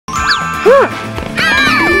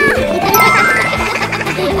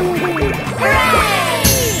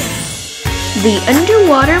The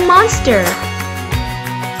underwater monster.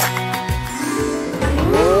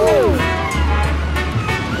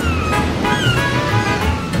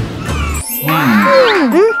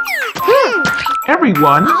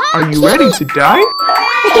 Everyone, are you ready to dive?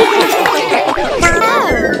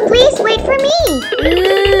 Please wait for me.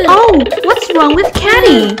 Oh, what's wrong with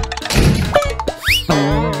Catty?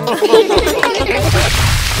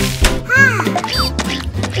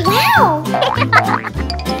 Wow.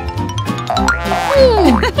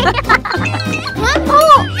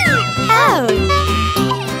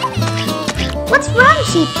 What's wrong,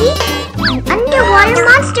 Sheepy? An underwater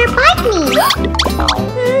monster bite me.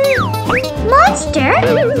 Monster?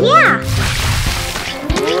 Yeah.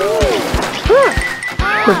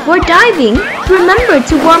 Before diving, remember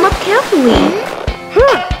to warm up carefully.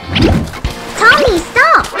 Tommy,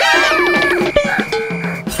 stop.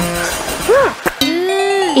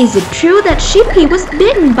 Is it true that Sheepy was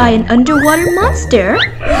bitten by an underwater monster?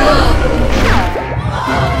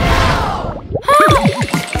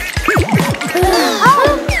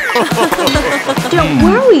 Don't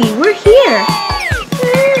worry, we're here.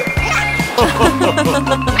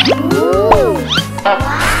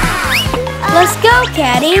 Let's go,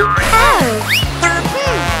 Catty.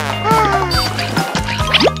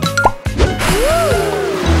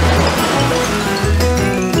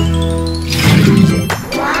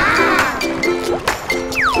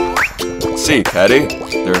 See, Catty,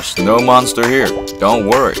 there's no monster here. Don't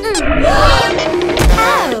worry.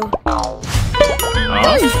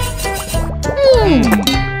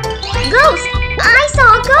 Ghost! I saw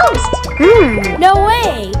a ghost! No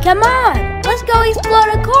way! Come on! Let's go explore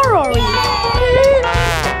the coral reef!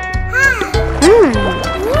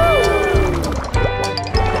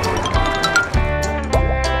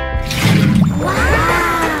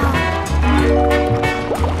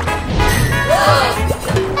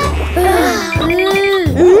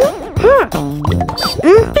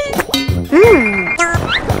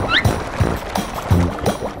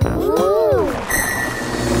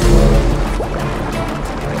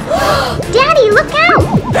 Daddy, look out!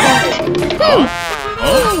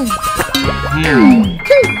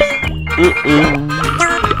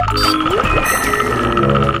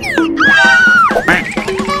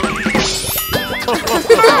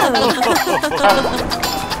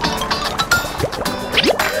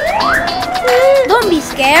 Don't be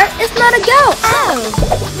scared, it's not a ghost!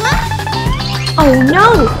 Oh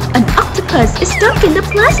no! An octopus is stuck in the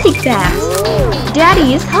plastic bags.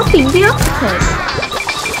 Daddy is helping the octopus.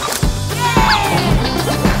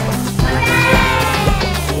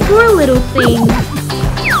 Poor little thing.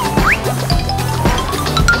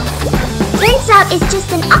 Turns out it's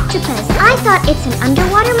just an octopus. I thought it's an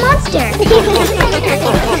underwater monster.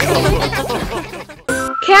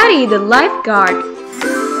 Catty, the lifeguard.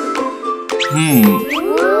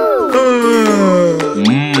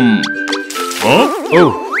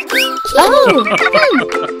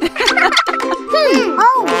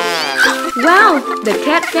 Wow, the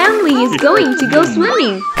cat family is going to go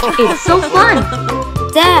swimming. It's so fun.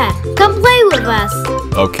 Dad, come play with us!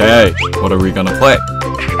 Okay, what are we gonna play?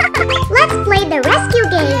 Let's play the rescue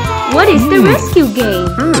game. What is the rescue game?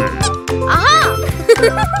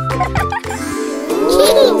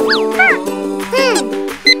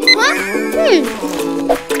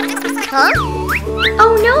 Huh?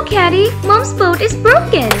 Oh no, Catty! Mom's boat is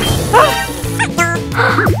broken.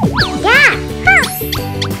 Dad!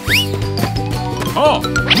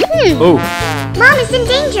 Mom is in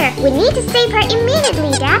danger. We need to save her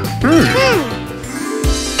immediately, Dad.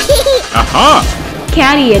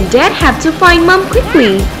 Catty and Dad have to find Mom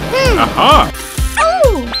quickly.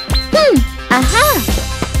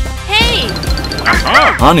 Hey!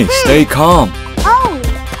 Honey, stay calm.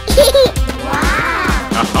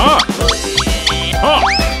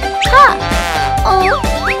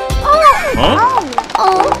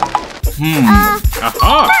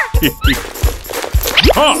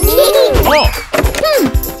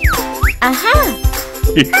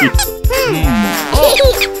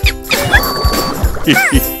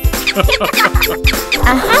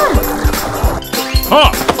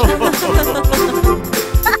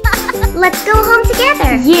 Let's go home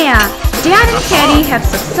together. Yeah, Dad and Catty have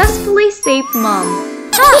successfully saved Mom.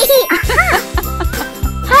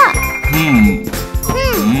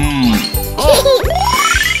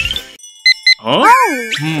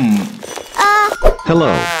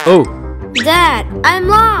 Hello. Dad, I'm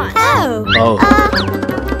lost!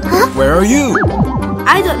 Where are you?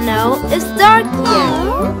 I don't know, it's dark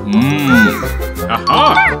here.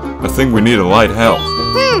 I think we need a lighthouse.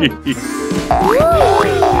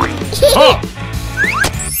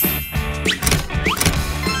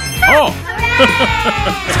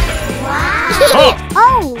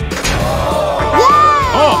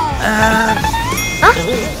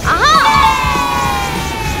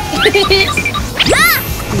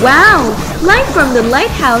 Wow! Light from the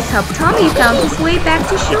lighthouse helped Tommy found his way back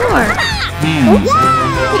to shore.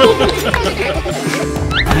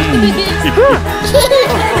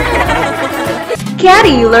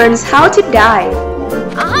 Catty learns how to dive.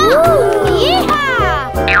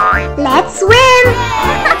 Let's swim!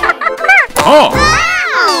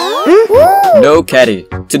 No, Catty.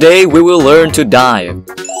 Today we will learn to dive.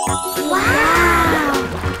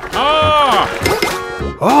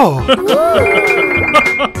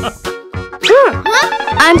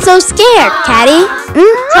 I'm so scared, Catty.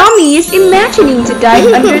 Tommy is imagining to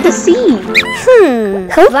dive under the sea.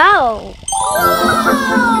 Wow.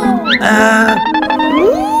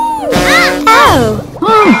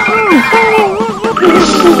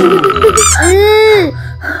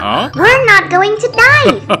 We're not going to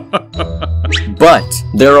dive! But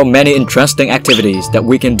there are many interesting activities that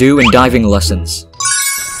we can do in diving lessons.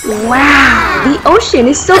 Wow! The ocean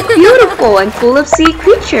is so beautiful and full of sea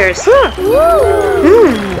creatures.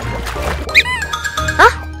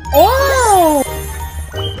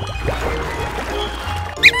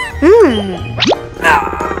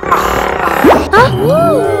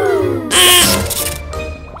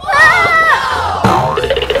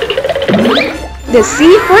 The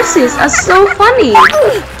sea horses are so funny.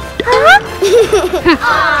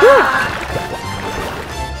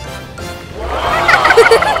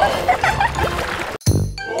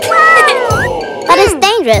 But it's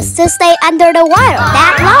dangerous to stay under the water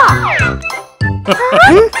that long.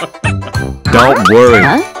 Don't worry,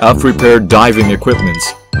 I've prepared diving equipment.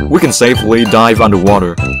 We can safely dive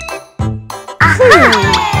underwater.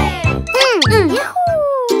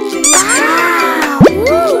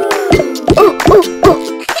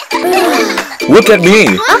 Look at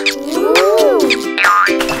me!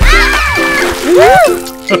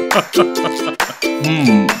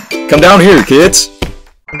 Come down here, kids!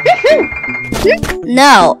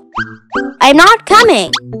 No, I'm not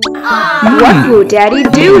coming. What will Daddy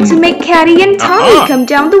do to make Catty and Tommy come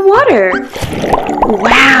down the water?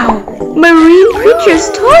 Wow! Marine creatures'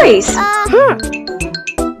 toys!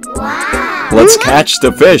 Let's catch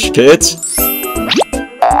the fish, kids!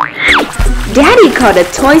 Daddy caught a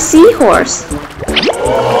toy seahorse.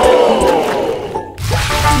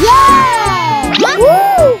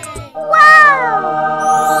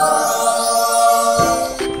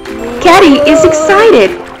 Catty is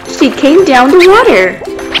excited. She came down the water.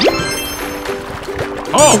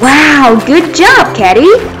 Wow, good job,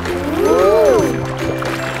 Catty.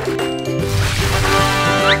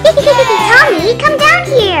 Tommy, come down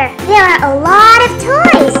here. There are a lot of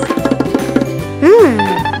toys.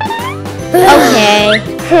 Okay.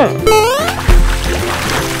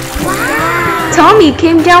 Tommy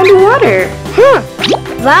came down the water.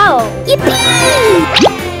 Wow.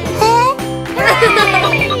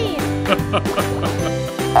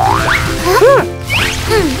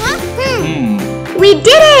 We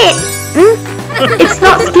did it! It's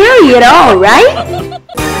not scary at all, right?